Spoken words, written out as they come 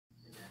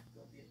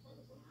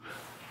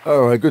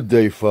All right, good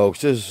day,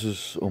 folks. This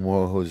is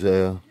Omar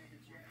Hosea,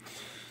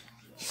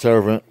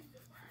 servant,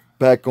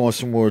 back on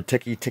some more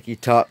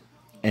techie talk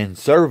and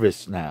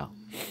service now.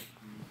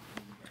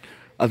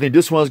 I think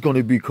this one's going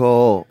to be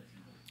called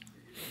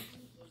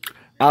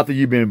After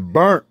You've Been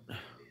Burnt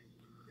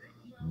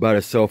by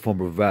the Cell Phone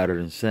Provider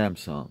in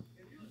Samsung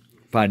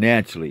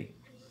financially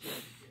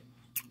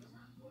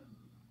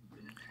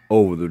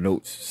over the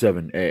Note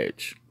 7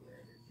 Edge.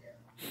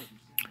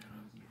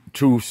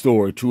 True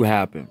story, true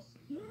happened.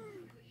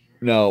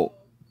 Now,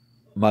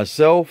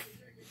 myself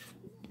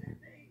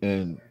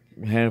and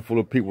a handful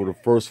of people, the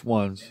first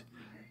ones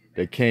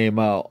that came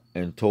out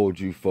and told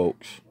you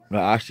folks.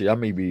 Now, actually, I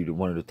may be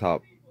one of the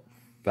top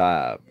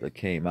 5 that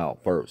came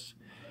out first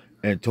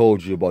and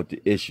told you about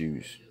the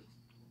issues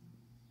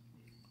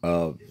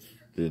of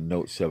the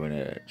Note 7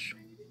 Edge.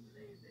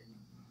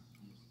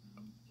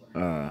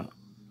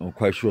 I'm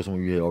quite sure some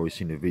of you have already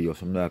seen the video,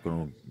 so I'm not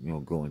going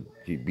to go and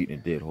keep beating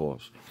a dead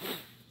horse.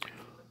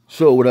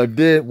 So what I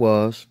did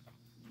was,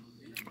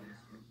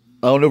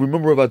 I don't know,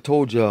 remember if I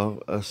told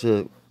y'all, I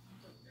said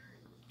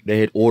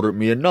they had ordered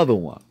me another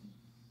one.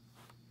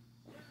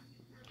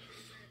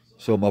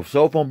 So my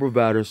cell phone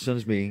provider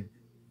sends me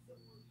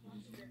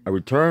a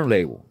return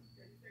label.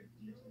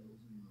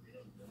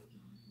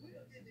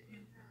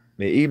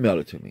 They email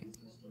it to me.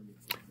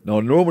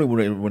 Now, normally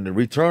when the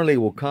return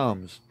label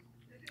comes,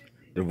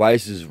 the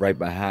device is right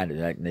behind it,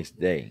 like next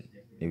day,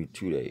 maybe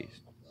 2 days.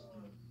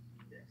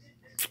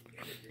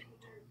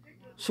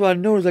 So I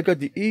noticed I got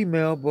the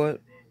email, but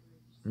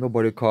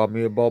nobody called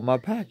me about my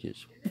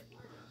package.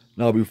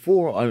 Now,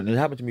 before, it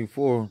happened to me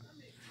before,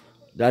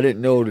 I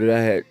didn't know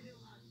that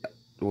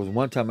there was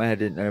one time I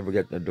never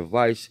got the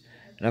device,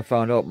 and I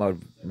found out my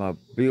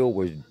bill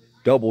was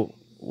triple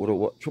what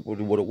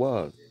it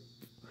was.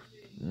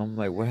 And I'm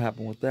like, what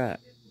happened with that?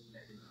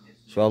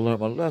 So I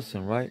learned my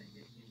lesson, right?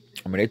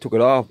 I mean, they took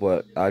it off,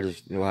 but I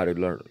just know how to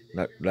learn,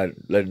 not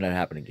letting that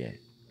happen again.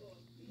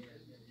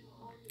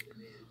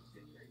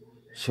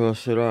 So I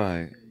said, all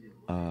right,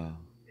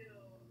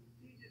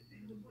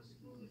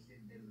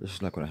 this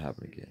is not going to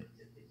happen again.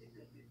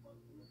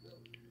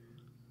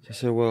 So I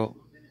said, well,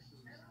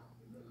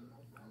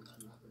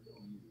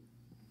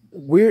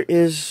 where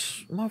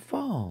is my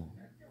phone?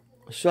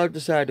 So I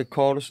decided to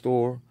call the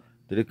store.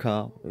 Did it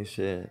come? They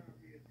said,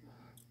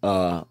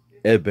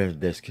 it's been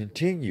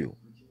discontinued.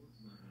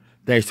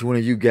 Thanks to one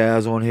of you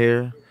guys on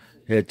here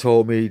had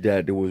told me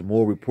that there was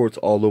more reports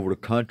all over the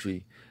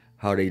country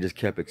how they just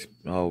kept,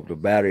 the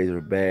batteries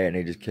are bad and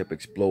they just kept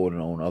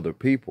exploding on other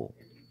people.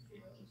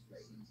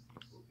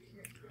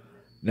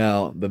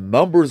 Now, the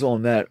numbers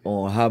on that,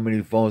 on how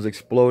many phones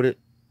exploded,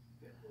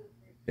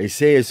 they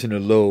say it's in the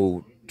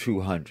low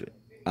 200.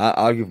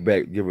 I'll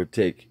give or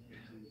take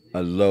in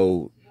the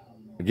low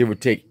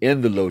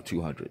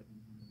 200.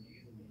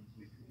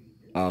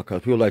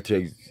 Because people like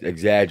to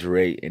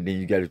exaggerate, and then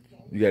you gotta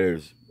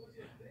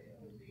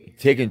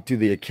take into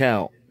the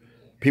account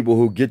people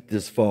who get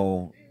this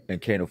phone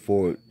and can't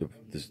afford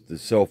the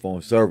cell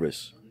phone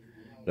service,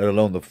 let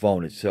alone the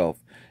phone itself,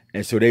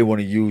 and so they want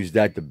to use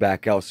that to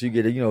back out. So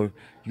you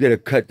gotta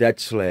cut that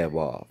slab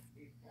off.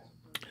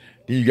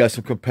 Then you got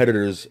some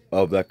competitors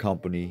of that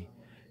company,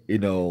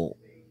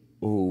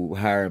 who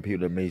hiring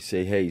people that may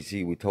say, "Hey,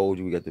 see, we told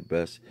you we got the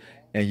best,"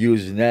 and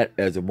using that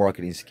as a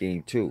marketing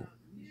scheme too.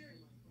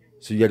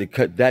 So you got to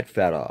cut that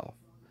fat off.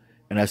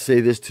 And I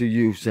say this to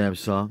you,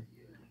 Samsung,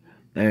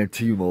 and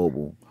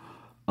T-Mobile.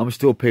 I'm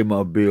still paying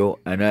my bill,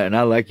 and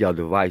I like y'all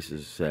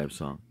devices,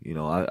 Samsung.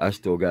 I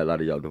still got a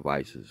lot of y'all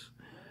devices,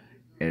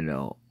 and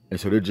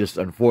so they're just,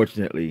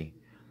 unfortunately,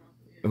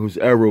 who's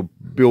ever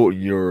built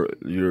your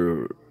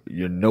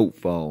Note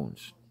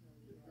phones,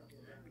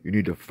 you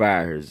need to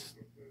fire his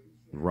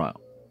rump,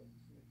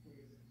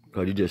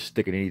 because you're just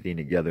sticking anything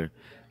together,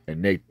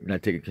 and they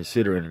not taking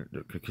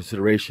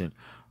consideration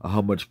of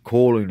how much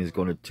cooling is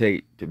going to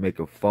take to make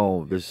a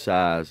phone this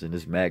size and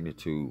this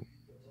magnitude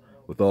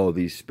with all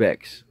these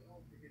specs.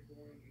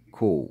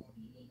 Cool.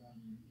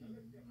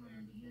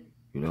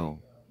 And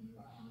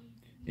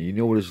you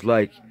know what it's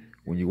like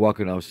when you're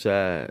walking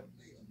outside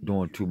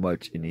doing too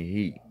much in the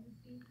heat.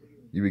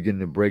 You begin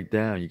to break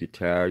down. You get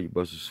tired. You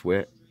bust a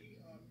sweat.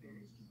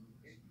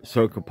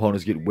 Certain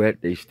components get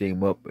wet. They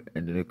steam up,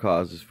 and then it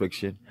causes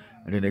friction,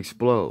 and then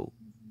explode.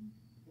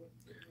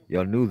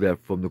 Y'all knew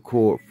that from the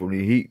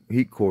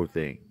heat core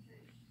thing.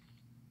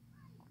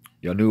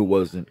 Y'all knew it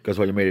wasn't, because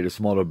why you made it a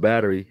smaller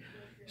battery,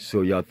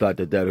 so y'all thought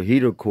that the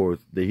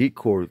heat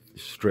core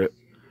strip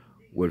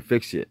would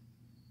fix it.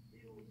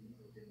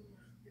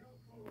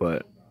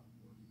 But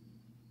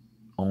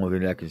only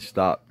thing that can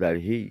stop that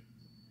heat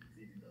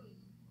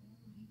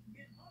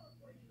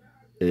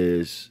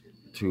is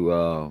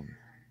to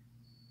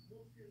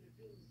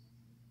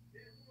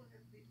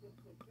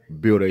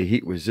build a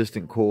heat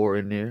resistant core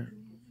in there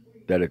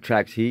that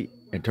attracts heat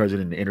and turns it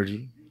into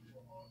energy,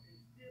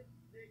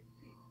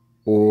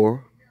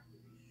 or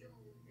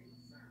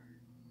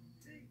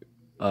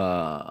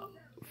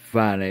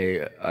find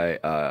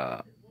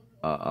a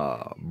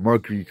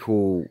mercury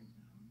cooled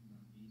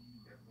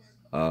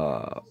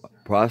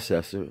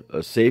processor,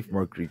 a safe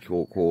mercury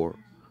cooler,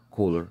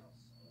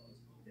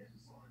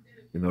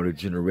 to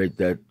generate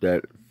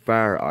that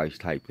fire ice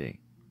type thing.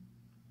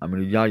 I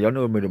mean, y'all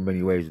know there are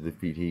many ways to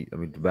defeat heat. I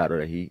mean, to battle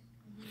the heat.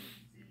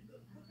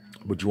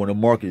 But you want to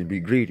market and be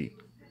greedy.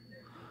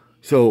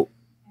 So,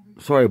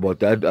 sorry about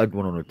that. I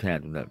went on a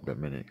tangent that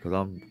minute because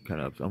I'm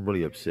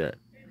really upset.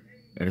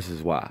 And this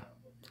is why.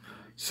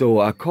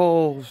 So I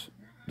called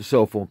the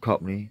cell phone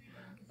company.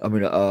 I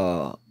mean,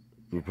 the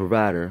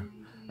provider.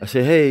 I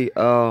said, hey,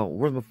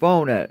 where's my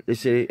phone at? They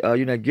say,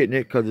 you're not getting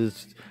it because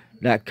it's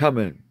not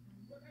coming.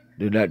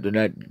 They're not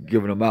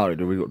giving them out.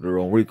 They're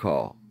on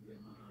recall.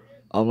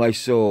 I'm like,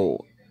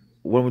 so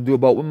what am I going to do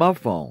about with my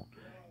phone?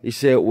 He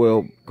said,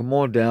 well, come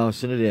on down,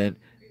 send it in,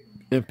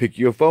 and pick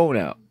your phone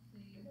out.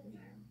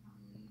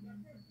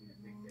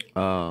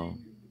 How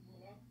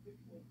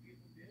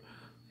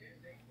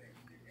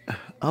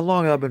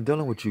long have I been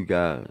dealing with you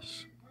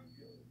guys?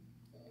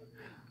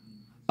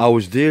 I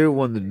was there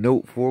when the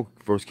Note 4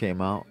 first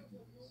came out,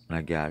 and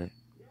I got it.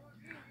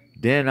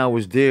 Then I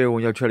was there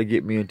when y'all tried to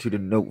get me into the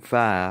Note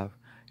 5.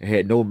 It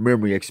had no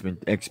memory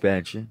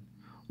expansion.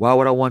 Why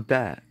would I want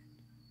that?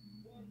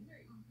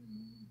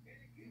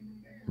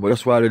 Well,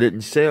 that's why they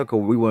didn't sell,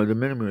 because we wanted the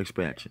memory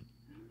expansion.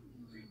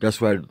 That's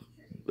why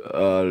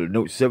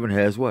Note 7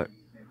 has what?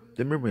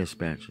 The memory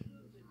expansion.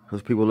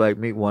 Because people like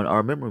me want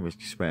our memory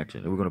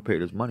expansion. And we're going to pay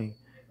this money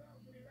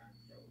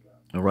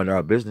and run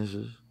our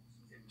businesses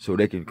so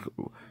they can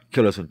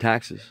kill us in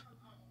taxes.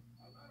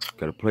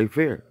 Got to play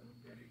fair.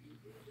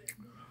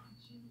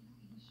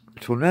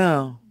 So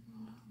now,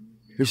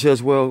 he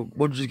says, well,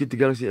 why don't you just get the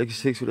Galaxy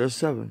S6 with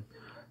S7?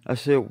 I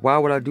said, why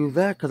would I do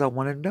that? Because I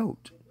want a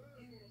Note.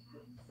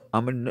 I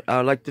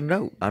like the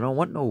Note. I don't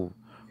want no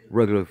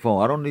regular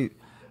phone. I don't need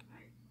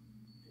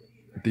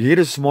to get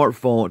a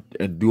smartphone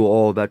and do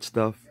all that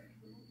stuff.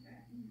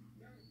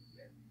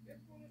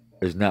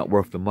 Is not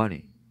worth the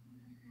money.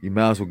 You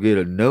might as well get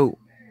a Note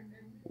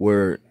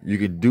where you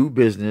can do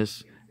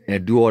business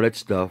and do all that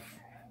stuff,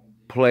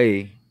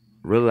 play,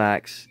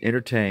 relax,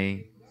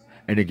 entertain,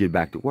 and then get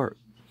back to work.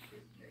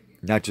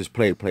 Not just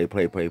play,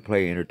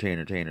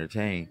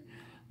 entertain,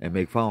 and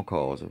make phone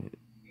calls.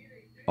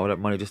 All that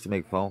money just to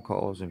make phone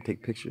calls and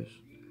take pictures.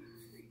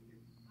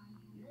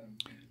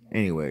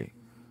 Anyway,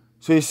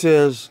 so he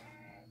says,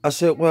 I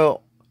said,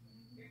 well,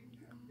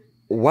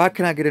 why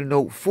can't I get a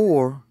Note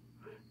 4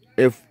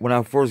 if when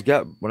I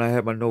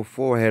had my Note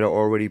 4, I had it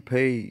already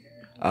paid.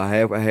 I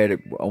had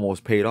it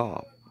almost paid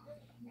off.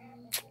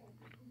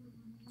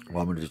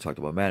 Well, I'm going to just talk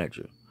to my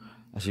manager.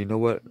 I said, you know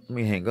what? Let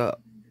me hang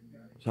up.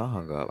 So I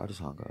hung up. I just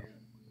hung up.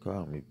 I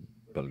don't need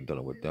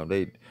dealing with them.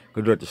 Because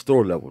they're at the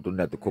store level. They're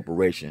not the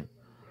corporation,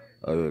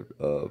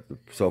 the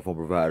cell phone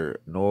provider,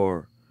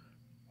 nor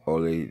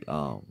are they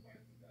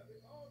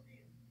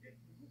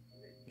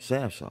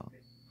Samsung.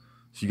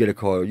 So you got to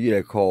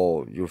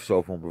call your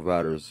cell phone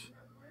providers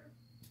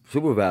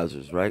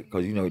supervisors, right?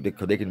 Because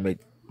they can make,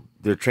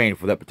 they're trained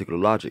for that particular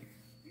logic.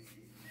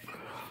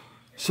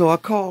 So I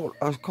called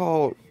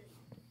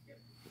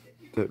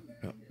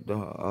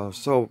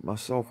my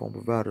cell phone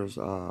providers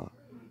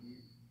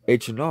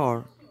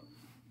H&R,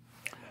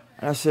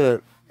 and I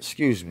said,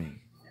 excuse me,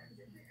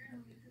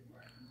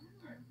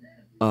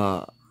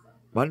 my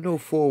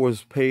Note 4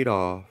 was paid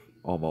off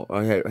almost.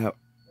 I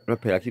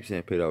keep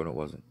saying paid off, and it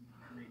wasn't.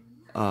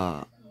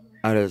 Out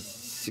of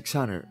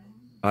 $600,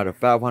 out of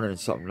 $500 and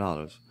something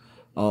dollars.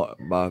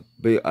 I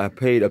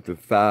paid up to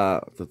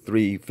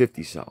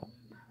 $350 something,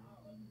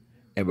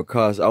 and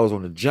because I was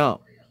on the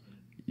jump,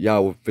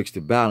 y'all will fix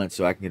the balance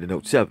so I can get a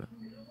Note 7.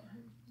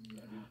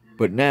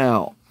 But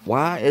now,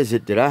 why is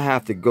it that I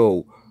have to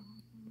go?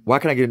 Why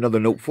can't I get another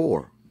Note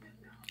 4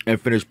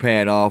 and finish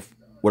paying off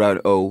what I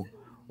owe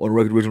on the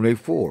original Note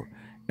 4?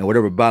 And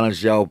whatever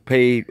balance y'all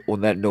paid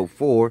on that Note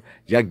 4,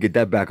 y'all can get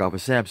that back off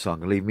of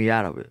Samsung and leave me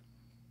out of it.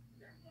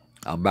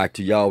 I'm back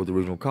to y'all with the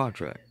original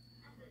contract.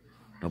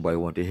 Nobody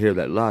wanted to hear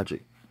that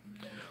logic.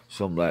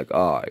 So I'm like,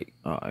 all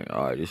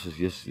right. This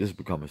is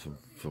becoming some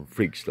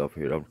freak stuff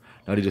here. Now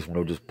they just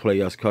want to just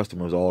play us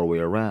customers all the way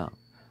around.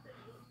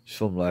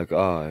 So I'm like,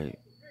 all right.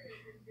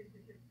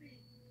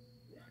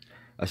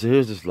 I said,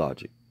 here's this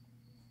logic.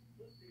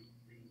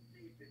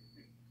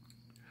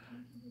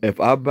 If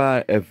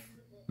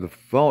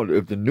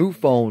the new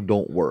phone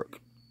don't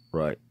work,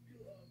 right,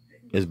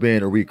 it's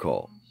being a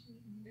recall,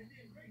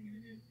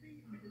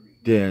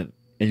 then,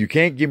 and you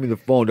can't give me the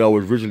phone that I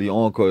was originally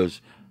on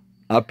because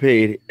I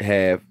paid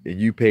half and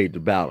you paid the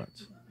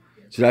balance.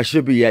 So I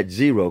should be at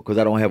zero because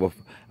I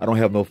don't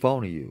have no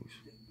phone to use.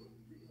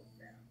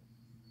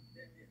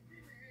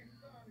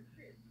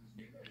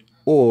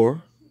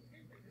 Or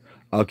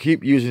I'll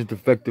keep using the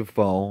defective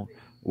phone,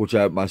 which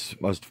my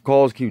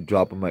calls keep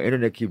dropping, my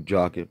internet keep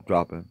dropping,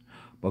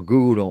 my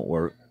Google don't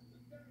work.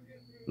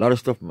 A lot of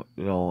stuff,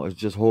 it's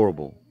just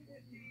horrible.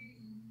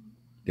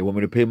 They want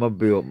me to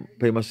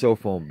pay my cell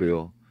phone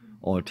bill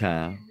on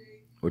time,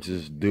 which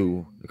is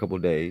due in a couple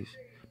of days.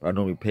 But I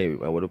normally pay it.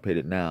 I would have paid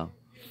it now.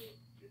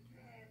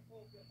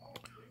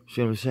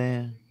 See what I'm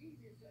saying?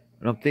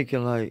 And I'm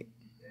thinking like,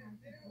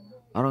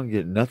 I don't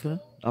get nothing.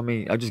 I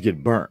mean, I just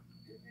get burnt.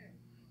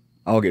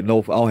 I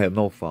don't have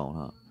no phone,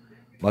 huh?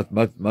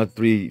 My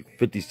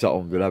 350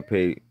 something that I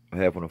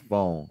have on the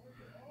phone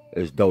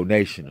is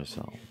donation or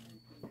something.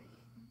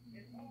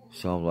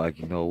 So I'm like,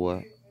 you know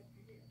what?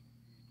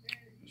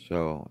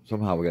 So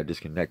somehow we got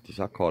disconnected.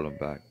 So I called him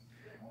back.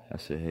 I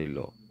said, hey,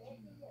 look,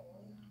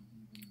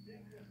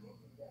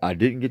 I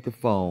didn't get the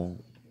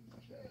phone,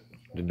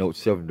 the Note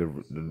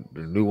 7,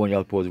 the new one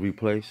y'all supposed to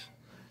replace.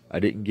 I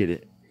didn't get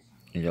it,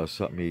 and y'all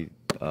sent me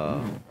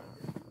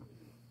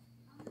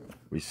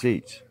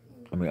receipts.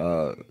 I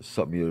mean,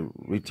 sent me a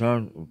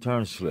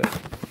return slip.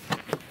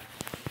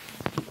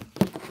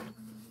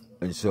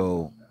 And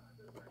so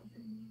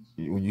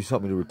when you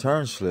sent me the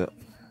return slip,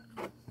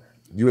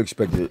 you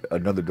expected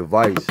another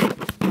device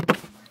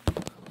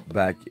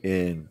back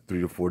in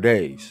 3 to 4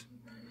 days.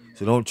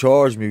 So don't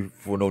charge me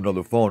for no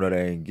another phone that I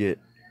ain't get.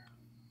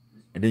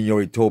 And then you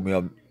already told me,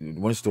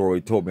 one store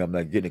already told me I'm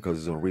not getting it because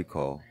it's on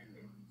recall.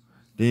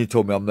 Then you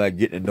told me I'm not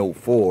getting a Note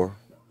 4.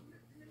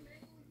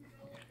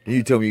 Then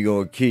you told me you're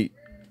going to keep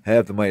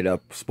half the money that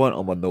I spent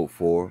on my Note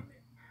 4.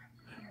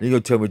 Then you're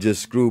going to tell me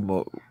just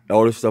screw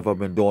all the stuff I've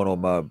been doing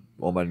on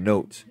my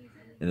notes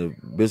and the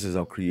business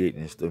I'm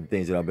creating and stuff,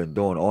 things that I've been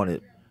doing on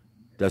it.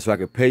 That's so I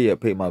can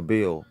pay my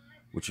bill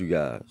with you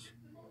guys.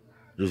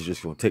 This is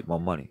just going to take my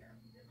money.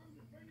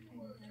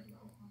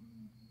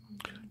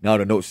 Now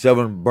the Note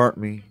 7 burnt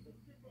me.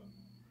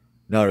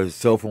 Now the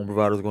cell phone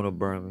provider is going to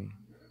burn me.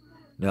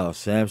 Now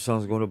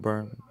Samsung's going to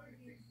burn me.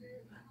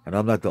 And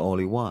I'm not the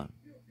only one.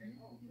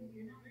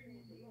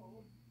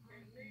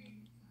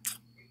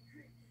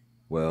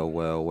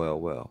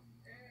 Well.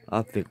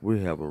 I think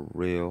we have a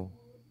real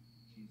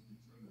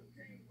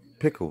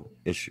pickle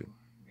issue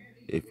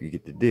if you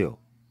get the deal.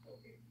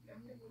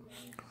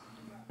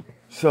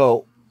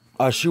 So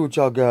I shoot with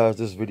y'all guys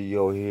this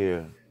video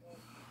here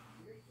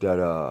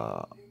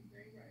that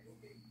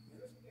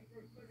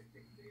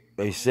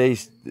they say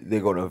they're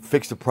gonna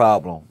fix the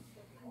problem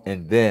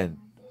and then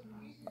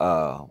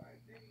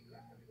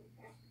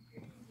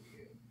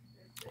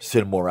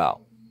send more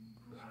out.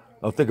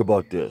 Now think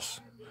about this.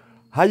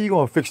 How you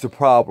gonna fix the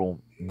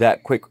problem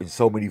that quick in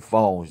so many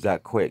phones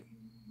that quick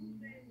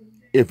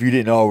if you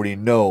didn't already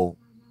know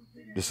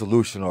the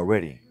solution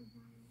already?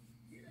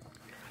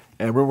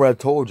 And remember I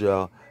told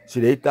y'all,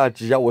 see, they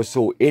thought y'all was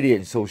so idiot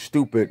and so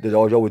stupid that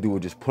all y'all would do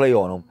was just play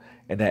on them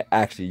and not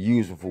actually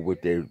use them for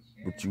what you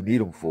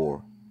need them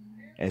for.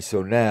 And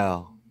so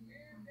now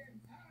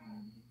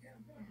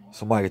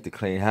somebody get to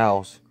clean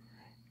house,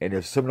 and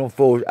if some of them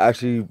phones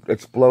actually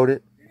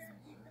exploded,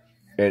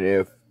 and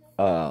if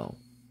some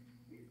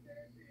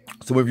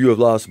of you have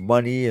lost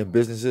money and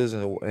businesses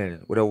and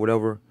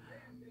whatever,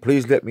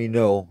 please let me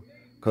know,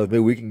 because maybe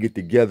we can get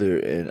together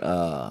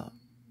and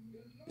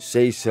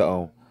say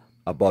something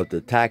about the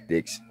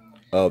tactics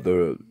of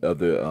the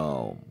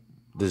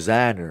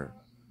designer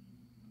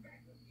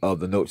of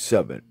the Note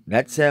 7.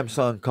 Not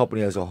Samsung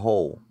company as a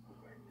whole,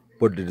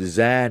 but the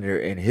designer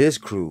and his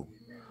crew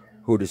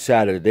who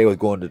decided that they were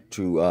going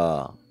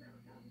to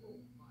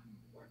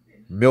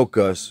milk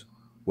us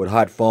with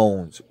hot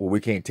phones where we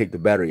can't take the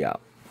battery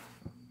out.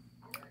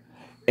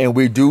 And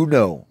we do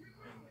know,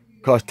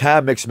 because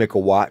Timex make a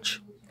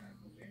watch,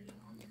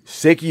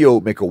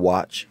 Seikyo make a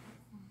watch,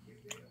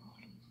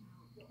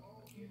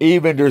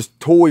 even there's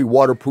toy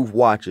waterproof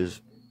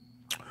watches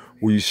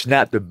where you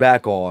snap the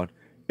back on,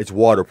 it's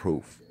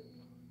waterproof.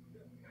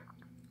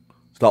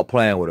 Stop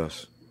playing with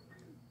us.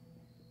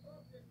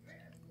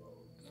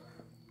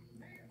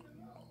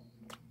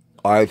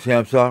 All right,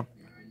 Samsung.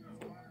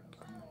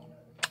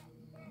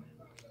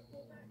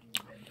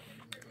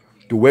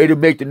 The way to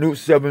make the Note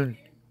 7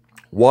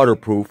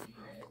 waterproof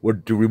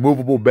with the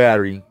removable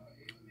battery,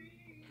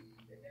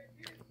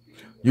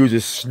 use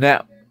a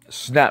snap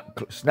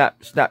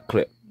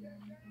clip.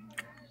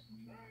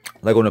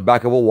 Like on the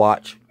back of a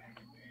watch,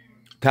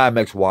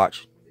 Timex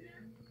watch.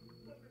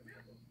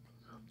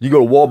 You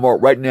go to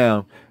Walmart right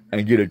now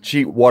and get a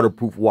cheap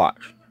waterproof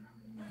watch.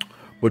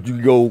 But you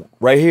can go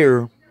right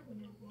here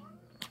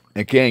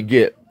and can't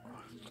get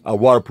a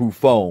waterproof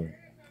phone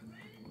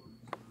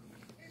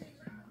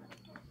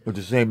with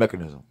the same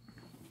mechanism.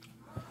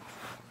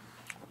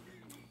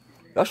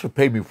 Y'all should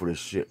pay me for this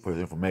shit, for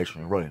this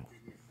information, really.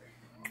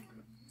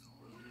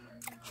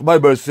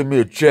 Somebody better send me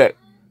a check.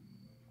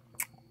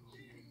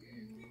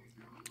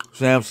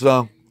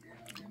 Samsung,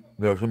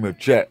 they'll send me a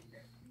check.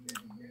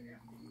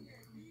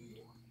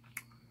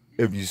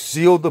 If you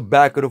seal the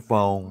back of the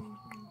phone,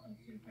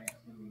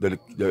 the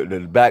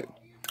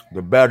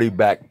battery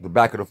back, the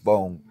back of the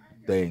phone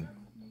thing,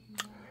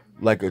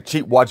 like a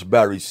cheap watch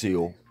battery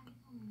seal,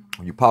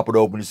 when you pop it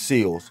open, it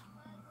seals.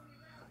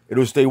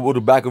 It'll stay with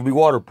the back will be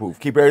waterproof.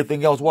 Keep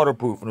everything else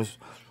waterproof, and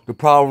the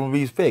problem will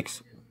be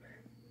fixed.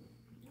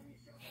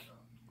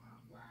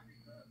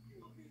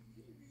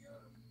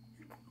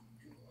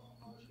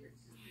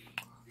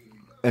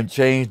 And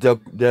change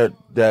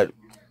that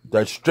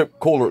strip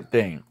collar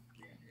thing.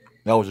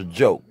 That was a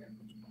joke.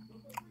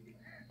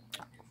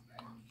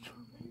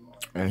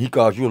 And he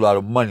cost you a lot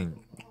of money.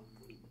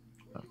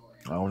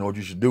 don't know what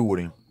you should do with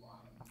him.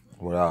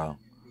 But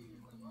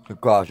it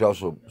costs y'all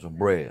some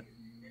bread.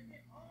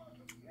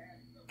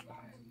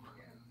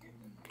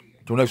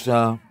 Till next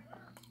time,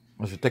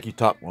 this is Techie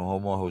Talk with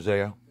Homo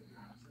Hosea.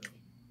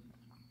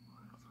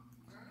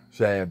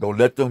 Saying, don't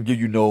let them give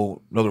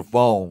you another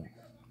phone.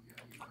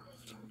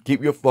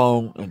 Keep your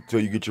phone until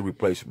you get your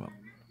replacement.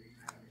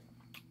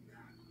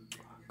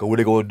 Because what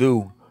they're going to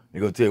do,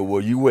 they're going to tell you,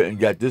 well, you went and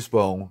got this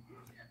phone,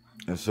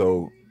 and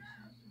so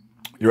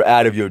you're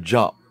out of your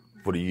jump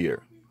for the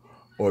year.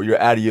 Or you're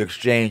out of your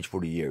exchange for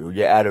the year. Or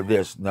you're out of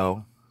this.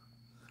 No.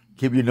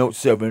 Keep your Note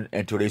 7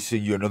 until they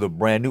send you another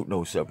brand new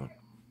Note 7.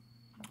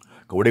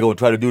 Because what they're going to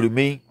try to do to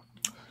me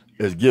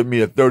is give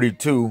me a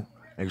 32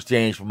 in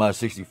exchange for my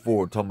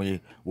 64. Tell me,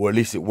 well, at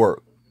least it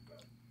worked.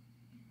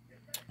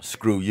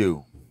 Screw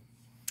you.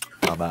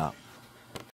 I'm out.